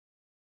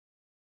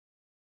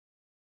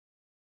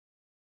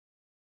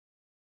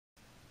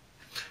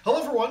Hello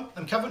everyone,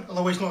 I'm Kevin,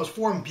 otherwise known as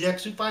Forum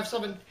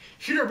BX257,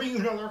 here to bring you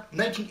another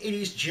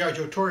 1980s G.I.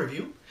 Joe toy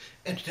review,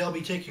 and today I'll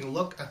be taking a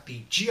look at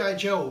the G.I.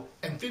 Joe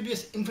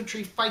Amphibious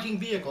Infantry Fighting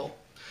Vehicle,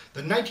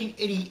 the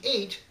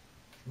 1988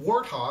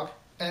 Warthog,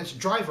 and its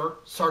driver,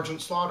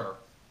 Sergeant Slaughter.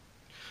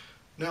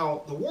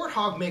 Now, the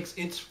Warthog makes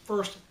its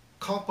first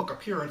comic book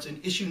appearance in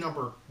issue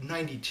number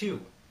 92.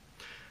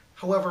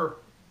 However,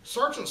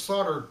 Sergeant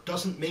Slaughter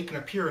doesn't make an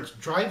appearance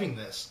driving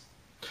this.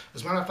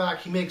 As a matter of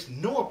fact, he makes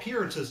no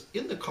appearances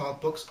in the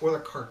comic books or the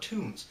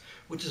cartoons,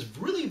 which is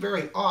really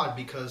very odd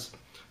because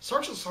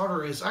Sergeant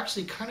Slaughter is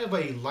actually kind of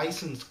a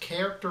licensed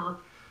character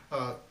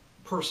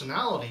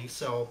personality,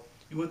 so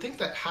you would think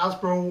that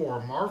Hasbro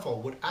or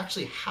Marvel would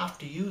actually have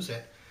to use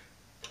it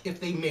if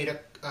they made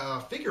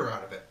a figure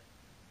out of it.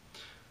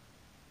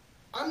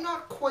 I'm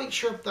not quite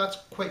sure if that's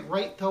quite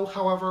right though,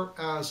 however,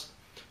 as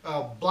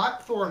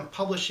Blackthorn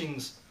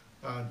Publishing's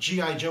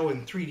G.I. Joe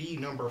in 3D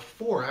number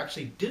 4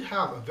 actually did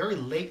have a very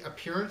late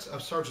appearance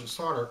of Sergeant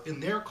Slaughter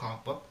in their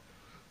comic book,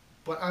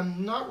 but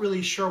I'm not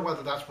really sure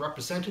whether that's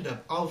representative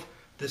of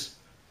this,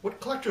 what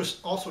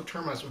collectors also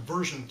term as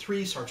version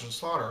 3 Sergeant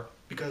Slaughter,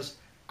 because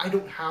I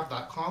don't have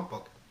that comic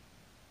book.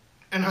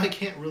 And I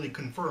can't really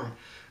confirm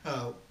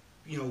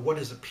what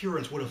his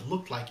appearance would have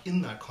looked like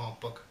in that comic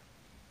book.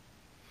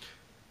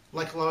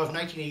 Like a lot of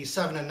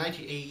 1987 and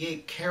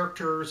 1988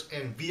 characters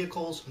and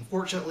vehicles,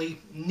 unfortunately,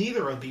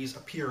 neither of these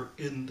appear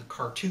in the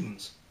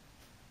cartoons.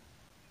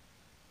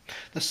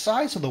 The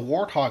size of the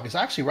Warthog is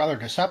actually rather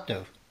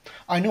deceptive.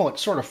 I know it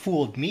sort of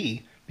fooled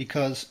me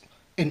because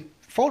in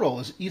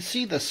photos you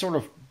see this sort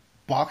of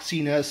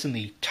boxiness and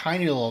the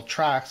tiny little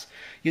tracks.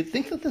 You'd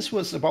think that this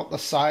was about the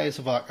size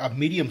of a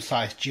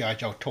medium-sized G.I.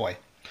 Joe toy,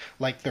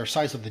 like their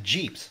size of the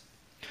Jeeps,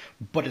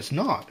 but it's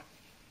not.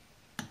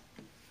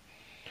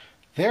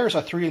 There's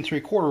a 3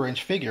 3/4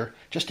 inch figure,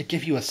 just to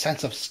give you a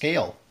sense of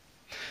scale.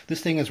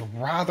 This thing is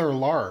rather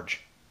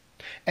large,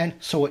 and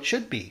so it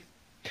should be.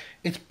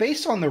 It's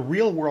based on the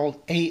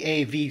real-world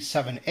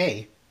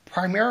AAV-7A,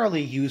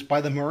 primarily used by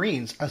the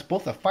Marines as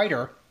both a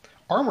fighter,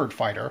 armored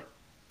fighter,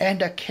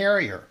 and a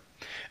carrier.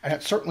 And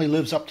it certainly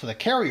lives up to the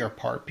carrier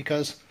part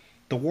because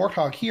the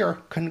Warthog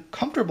here can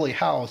comfortably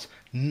house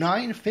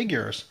 9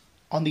 figures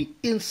on the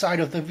inside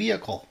of the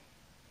vehicle.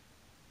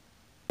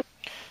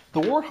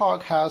 The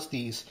Warthog has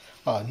these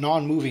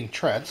non-moving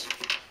treads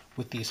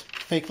with these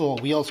fake little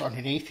wheels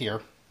underneath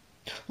here,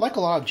 like a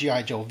lot of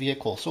G.I. Joe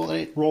vehicles, so that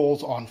it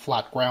rolls on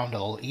flat ground a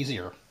little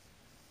easier.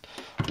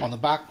 On the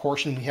back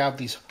portion we have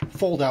these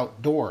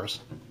fold-out doors.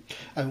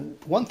 And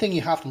one thing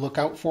you have to look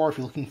out for if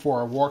you're looking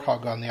for a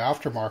Warthog on the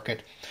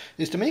aftermarket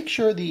is to make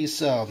sure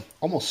these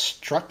almost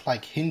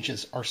strut-like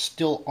hinges are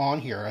still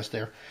on here, as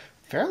they're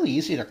fairly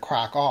easy to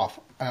crack off.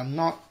 I'm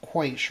not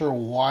quite sure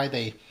why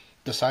they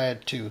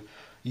decided to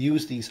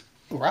use these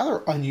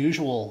rather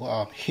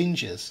unusual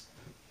hinges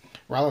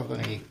rather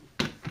than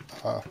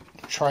a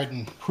tried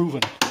and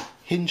proven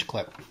hinge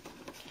clip.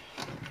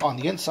 On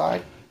the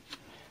inside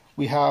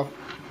we have,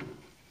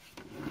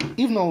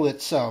 even though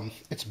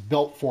it's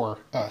built for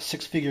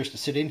 6 figures to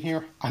sit in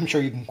here, I'm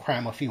sure you can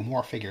cram a few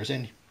more figures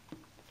in.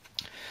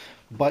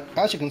 But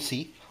as you can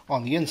see,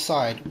 on the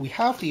inside we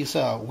have these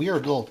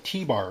weird little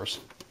T-bars,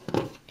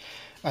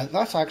 and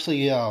that's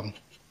actually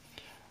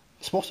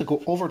supposed to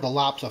go over the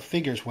laps of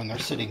figures when they're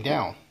sitting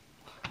down,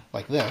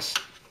 like this.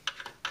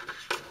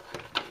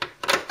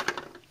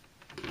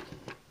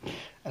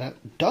 And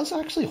it does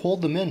actually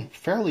hold them in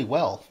fairly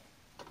well.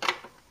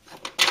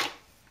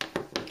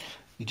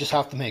 You just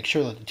have to make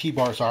sure that the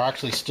T-bars are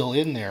actually still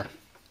in there.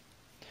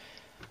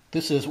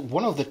 This is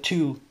one of the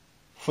 2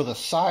 for the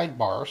side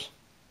bars.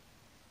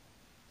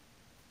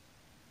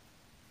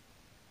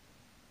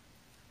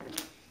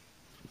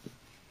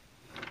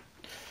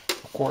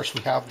 Of course, we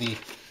have the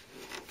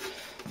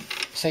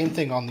same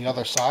thing on the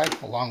other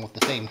side, along with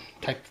the same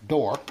type of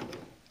door.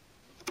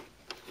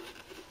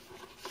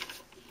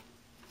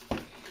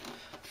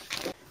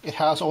 It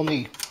has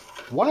only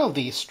one of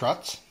these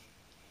struts,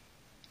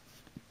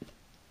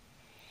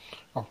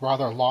 a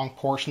rather long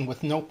portion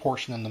with no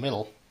portion in the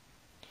middle.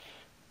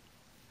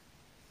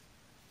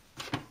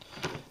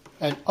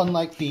 And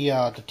unlike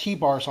the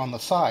T-bars on the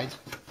sides,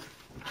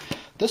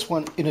 this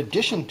one, in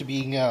addition to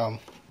being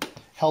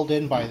held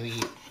in by the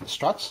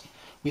struts,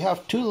 we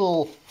have 2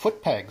 little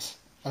foot pegs,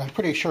 and I'm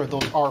pretty sure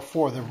those are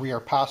for the rear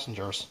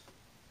passengers.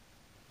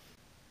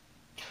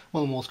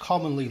 One of the most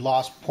commonly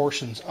lost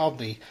portions of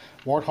the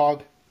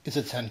Warthog is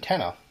its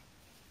antenna.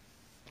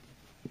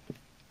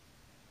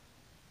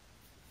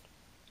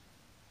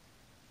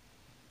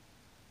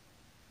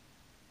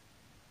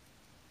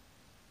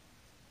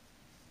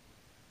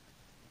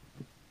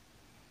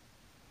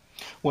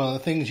 One of the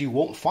things you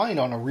won't find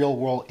on a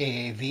real-world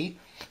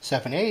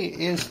AAV-7A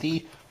is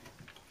the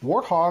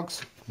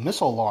Warthog's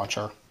missile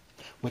launcher,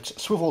 which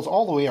swivels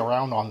all the way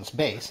around on its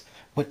base,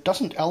 but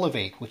doesn't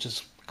elevate, which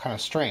is kind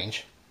of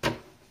strange.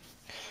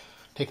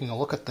 Taking a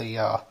look at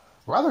the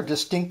rather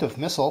distinctive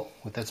missile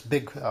with its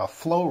big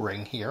flow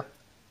ring here.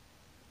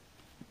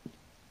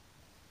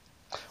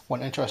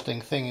 One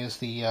interesting thing is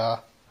the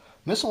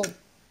missile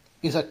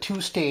is a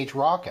two-stage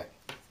rocket.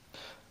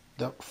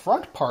 The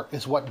front part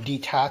is what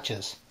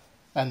detaches,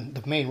 and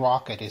the main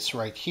rocket is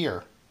right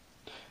here.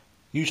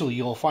 Usually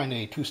you'll find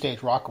a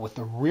two-stage rocket with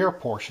the rear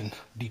portion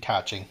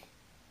detaching.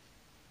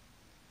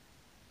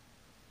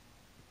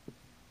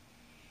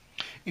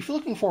 If you're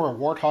looking for a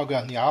Warthog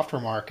on the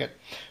aftermarket,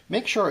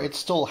 make sure it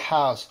still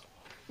has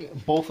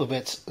both of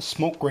its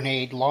smoke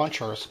grenade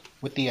launchers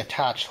with the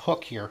attached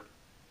hook here.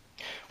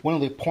 One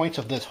of the points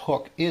of this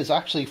hook is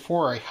actually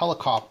for a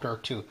helicopter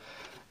to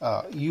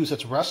use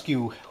its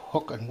rescue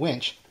hook and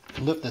winch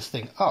to lift this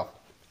thing up,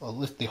 or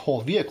lift the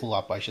whole vehicle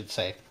up, I should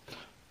say.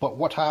 But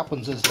what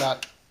happens is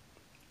that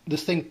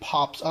this thing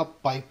pops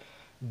up by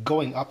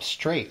going up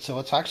straight, so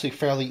it's actually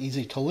fairly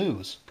easy to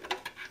lose.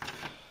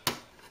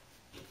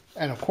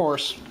 And of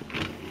course,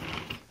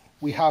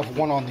 we have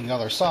one on the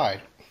other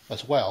side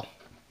as well.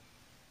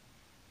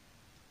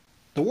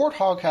 The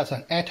Warthog has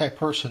an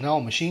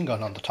anti-personnel machine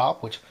gun on the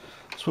top, which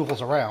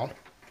swivels around.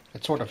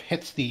 It sort of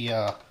hits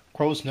the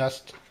crow's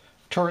nest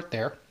turret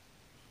there.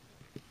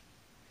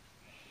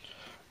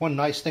 One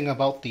nice thing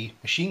about the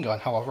machine gun,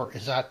 however,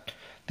 is that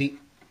the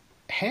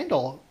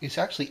handle is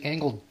actually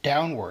angled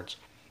downwards,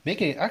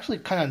 making it actually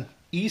kind of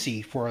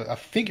easy for a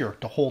figure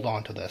to hold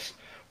on to this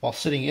while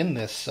sitting in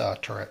this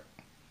turret.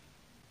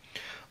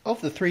 Of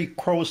the three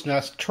crow's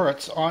nest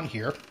turrets on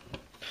here,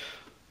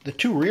 the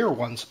two rear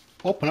ones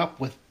open up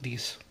with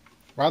these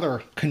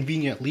rather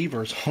convenient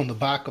levers on the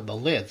back of the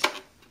lids.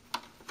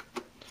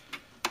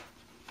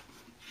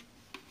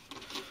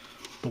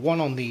 The one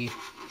on the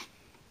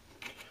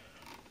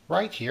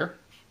right here,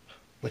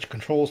 which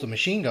controls the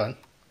machine gun,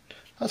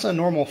 has a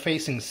normal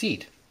facing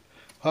seat.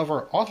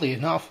 However, oddly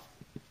enough,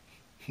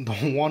 the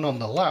one on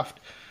the left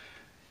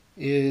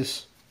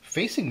is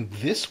facing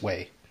this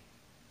way.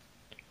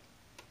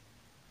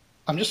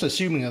 I'm just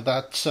assuming that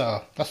that's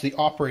the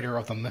operator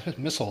of the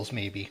missiles,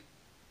 maybe.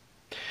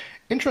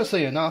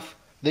 Interestingly enough,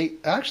 they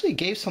actually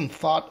gave some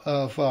thought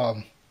of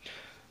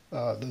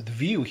the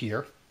view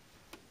here,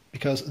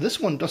 because this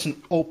one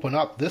doesn't open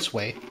up this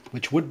way,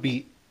 which would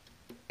be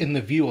in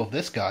the view of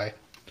this guy,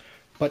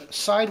 but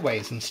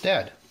sideways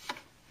instead.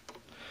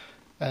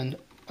 And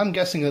I'm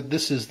guessing that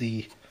this is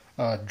the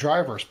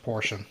driver's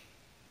portion,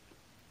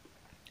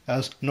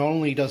 as not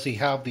only does he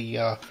have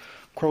the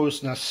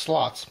crow's nest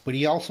slots, but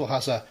he also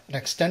has an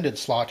extended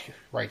slot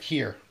right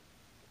here.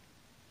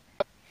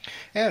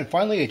 And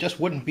finally, it just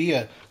wouldn't be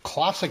a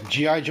classic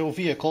G.I. Joe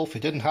vehicle if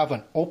it didn't have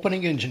an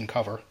opening engine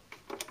cover.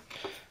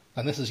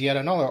 And this is yet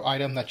another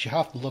item that you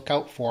have to look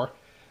out for,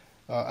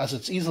 as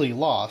it's easily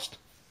lost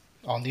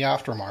on the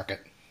aftermarket.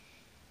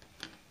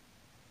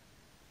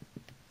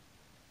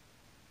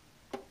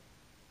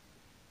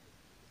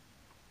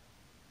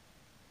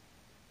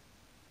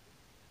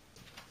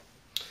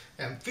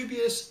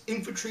 Amphibious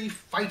infantry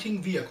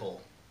fighting vehicle.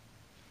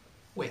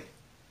 Wait,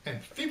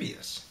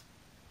 amphibious?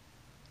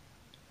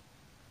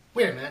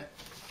 Wait a minute.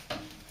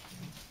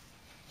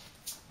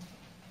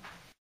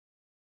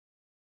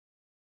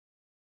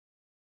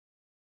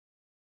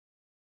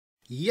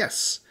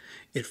 Yes,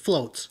 it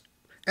floats,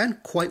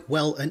 and quite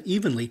well and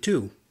evenly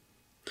too.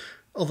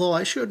 Although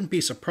I shouldn't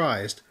be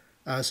surprised,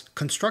 as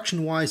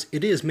construction-wise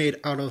it is made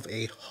out of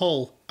a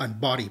hull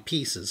and body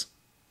pieces.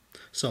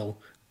 So,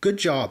 good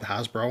job,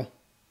 Hasbro.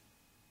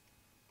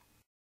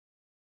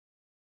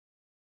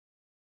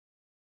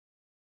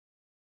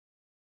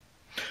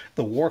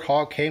 The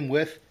Warthog came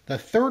with the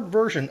third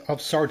version of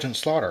Sgt.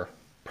 Slaughter,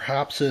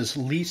 perhaps his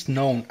least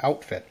known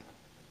outfit.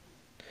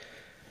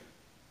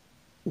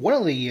 One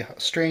of the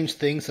strange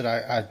things that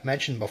I'd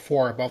mentioned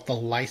before about the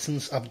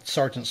license of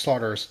Sgt.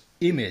 Slaughter's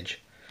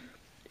image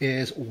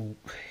is,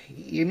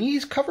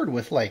 he's covered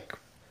with like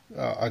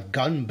a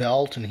gun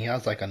belt, and he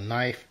has like a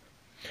knife.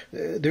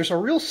 There's a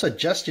real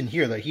suggestion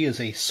here that he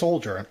is a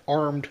soldier, an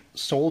armed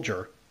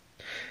soldier.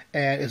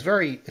 And it's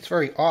very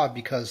odd,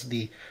 because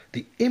the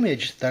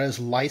image that is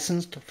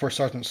licensed for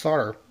Sgt.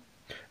 Slaughter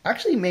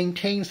actually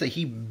maintains that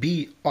he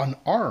be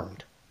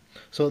unarmed.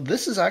 So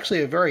this is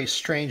actually a very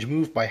strange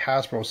move by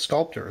Hasbro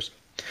sculptors.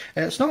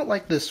 And it's not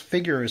like this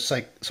figure is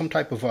like some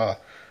type of a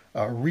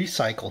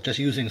recycle just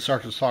using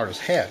Sgt. Slaughter's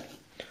head.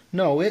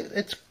 No,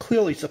 it's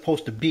clearly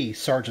supposed to be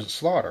Sgt.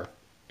 Slaughter.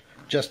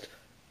 Just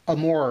a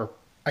more,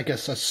 I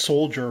guess, a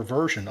soldier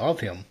version of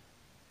him.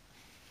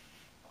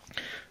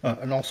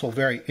 And also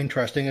very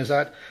interesting is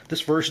that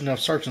this version of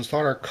Sgt.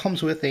 Slaughter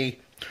comes with a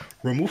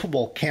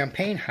removable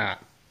campaign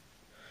hat.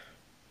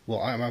 Well,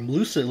 I'm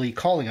lucidly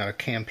calling it a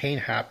campaign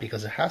hat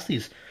because it has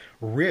these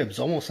ribs,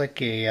 almost like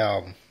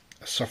a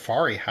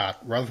safari hat,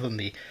 rather than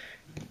the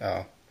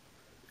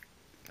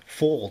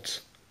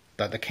folds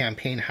that the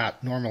campaign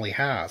hat normally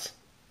has.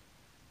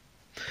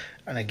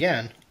 And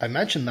again, I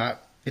mentioned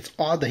that it's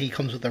odd that he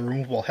comes with a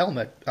removable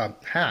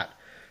hat,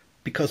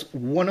 because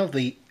one of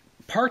the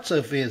parts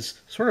of his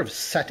sort of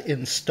set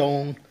in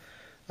stone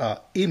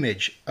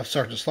image of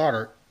Sgt.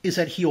 Slaughter is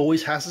that he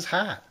always has his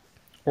hat,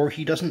 or if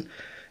he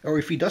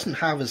doesn't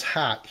have his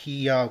hat,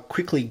 he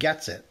quickly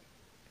gets it.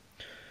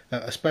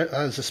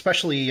 As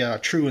especially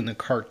true in the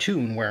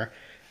cartoon, where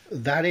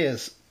that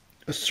is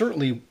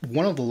certainly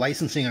one of the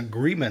licensing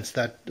agreements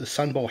that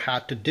Sunbow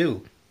had to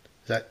do.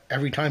 That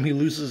every time he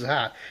loses his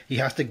hat, he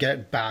has to get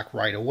it back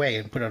right away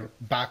and put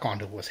it back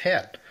onto his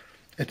head.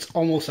 It's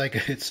almost like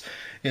it's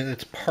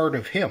part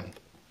of him.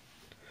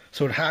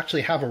 So to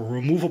actually have a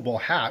removable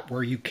hat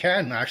where you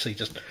can actually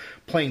just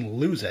plain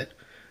lose it,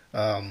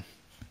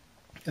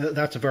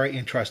 that's a very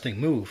interesting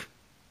move.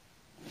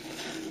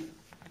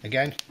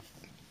 Again,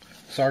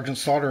 Sgt.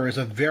 Slaughter is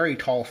a very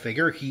tall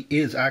figure. He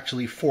is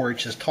actually 4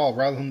 inches tall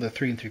rather than the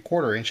 3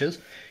 3/4 inches.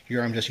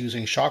 Here I'm just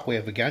using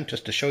Shockwave again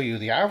just to show you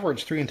the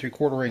average 3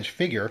 3/4 inch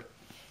figure.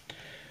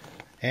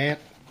 And,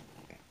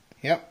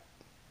 yep,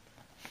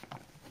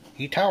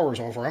 he towers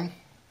over him.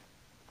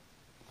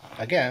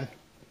 Again,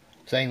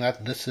 saying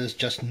that this is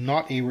just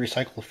not a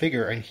recycled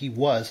figure, and he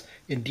was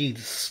indeed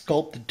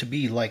sculpted to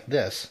be like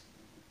this.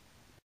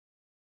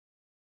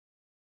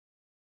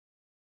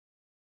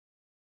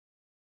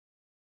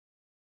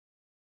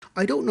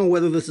 I don't know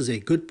whether this is a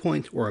good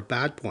point or a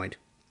bad point,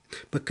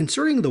 but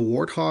considering the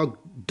Warthog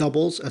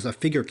doubles as a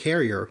figure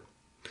carrier,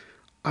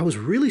 I was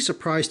really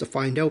surprised to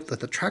find out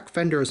that the track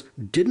fenders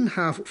didn't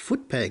have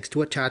foot pegs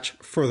to attach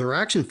further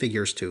action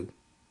figures to.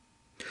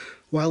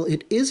 While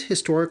it is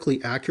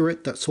historically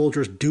accurate that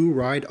soldiers do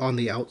ride on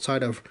the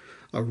outside of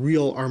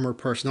real armored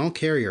personnel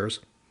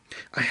carriers,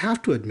 I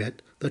have to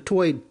admit the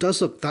toy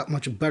does look that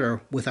much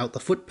better without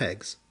the foot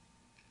pegs.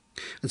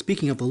 And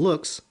speaking of the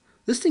looks,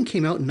 this thing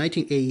came out in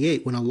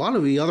 1988 when a lot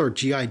of the other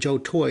G.I. Joe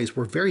toys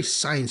were very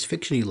science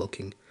fiction-y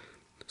looking.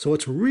 So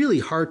it's really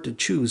hard to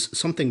choose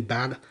something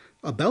bad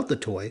about the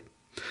toy,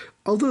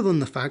 other than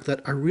the fact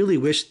that I really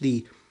wish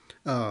the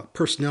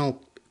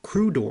personnel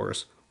crew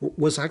doors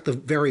was at the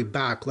very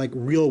back like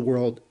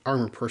real-world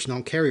armored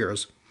personnel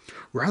carriers,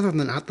 rather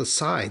than at the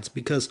sides,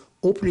 because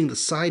opening the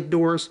side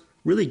doors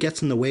really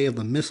gets in the way of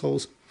the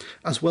missiles,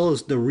 as well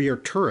as the rear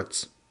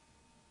turrets.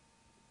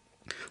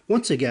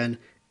 Once again,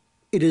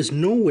 it is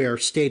nowhere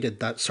stated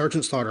that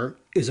Sgt. Slaughter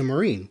is a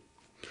Marine,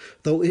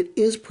 though it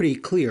is pretty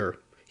clear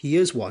he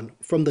is one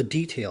from the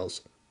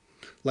details,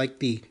 like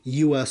the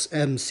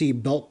USMC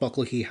belt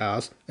buckle he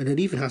has, and it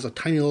even has a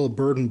tiny little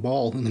bird and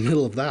ball in the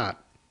middle of that.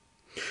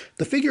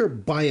 The figure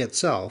by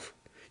itself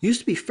used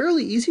to be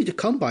fairly easy to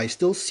come by,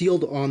 still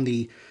sealed on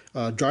the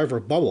driver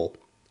bubble,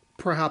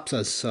 perhaps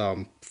as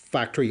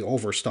factory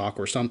overstock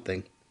or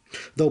something.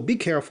 Though be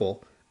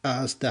careful,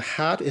 as the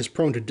hat is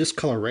prone to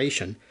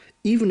discoloration.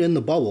 Even in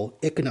the bubble,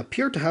 it can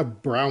appear to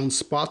have brown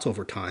spots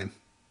over time.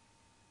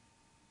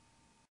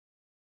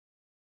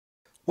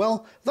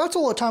 Well, that's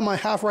all the time I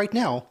have right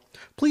now.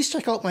 Please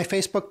check out my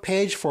Facebook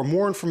page for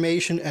more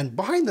information and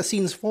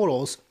behind-the-scenes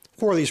photos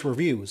for these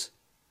reviews.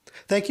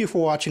 Thank you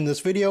for watching this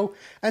video,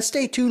 and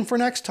stay tuned for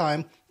next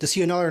time to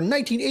see another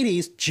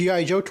 1980s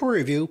G.I. Joe toy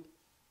review.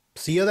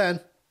 See you then.